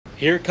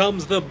Here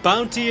comes the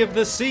bounty of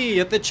the sea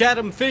at the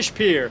Chatham Fish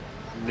Pier.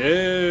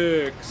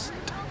 Next.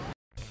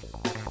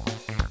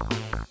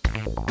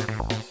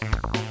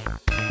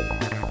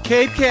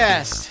 Cape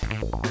Cast.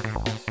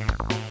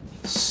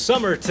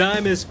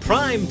 Summertime is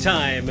prime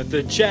time at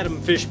the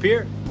Chatham Fish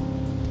Pier.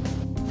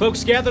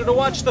 Folks gather to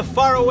watch the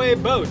faraway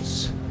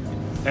boats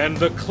and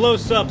the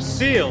close-up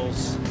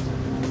seals.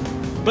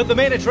 But the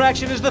main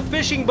attraction is the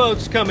fishing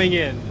boats coming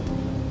in.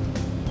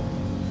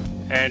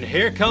 And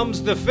here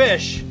comes the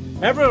fish.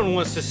 Everyone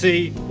wants to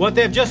see what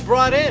they've just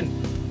brought in.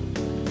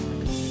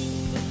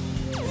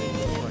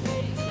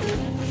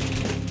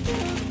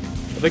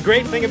 The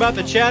great thing about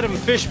the Chatham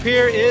Fish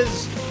Pier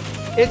is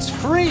it's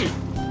free.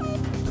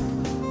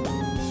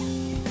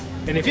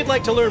 And if you'd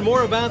like to learn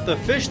more about the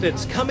fish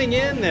that's coming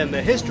in and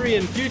the history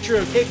and future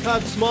of Cape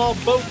Cod's small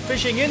boat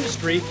fishing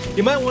industry,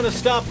 you might want to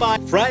stop by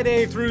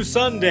Friday through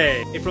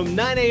Sunday. From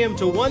 9 a.m.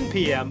 to 1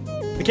 p.m.,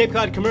 the Cape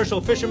Cod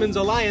Commercial Fishermen's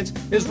Alliance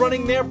is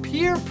running their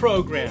Pier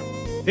program.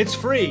 It's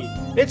free,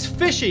 it's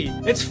fishy,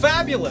 it's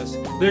fabulous.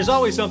 There's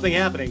always something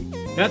happening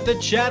at the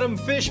Chatham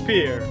Fish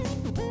Pier.